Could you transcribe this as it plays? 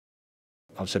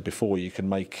I've said before, you can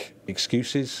make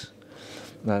excuses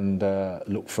and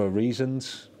look for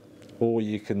reasons, or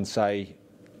you can say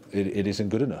it isn't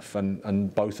good enough,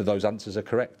 and both of those answers are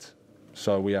correct.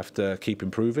 So we have to keep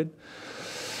improving,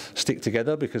 stick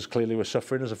together, because clearly we're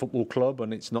suffering as a football club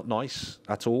and it's not nice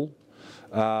at all.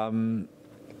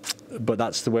 But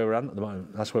that's the way we're at the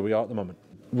moment. That's where we are at the moment.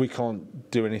 We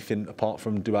can't do anything apart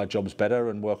from do our jobs better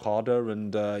and work harder.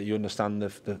 And you understand,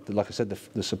 like I said,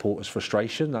 the supporters'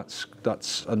 frustration.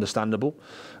 That's understandable,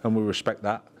 and we respect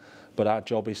that. But our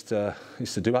job is to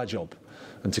do our job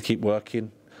and to keep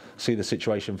working, see the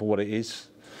situation for what it is.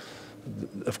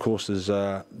 Of course, there's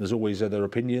always other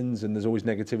opinions and there's always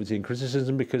negativity and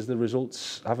criticism because the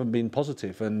results haven't been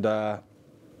positive, and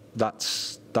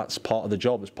that's part of the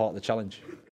job, it's part of the challenge.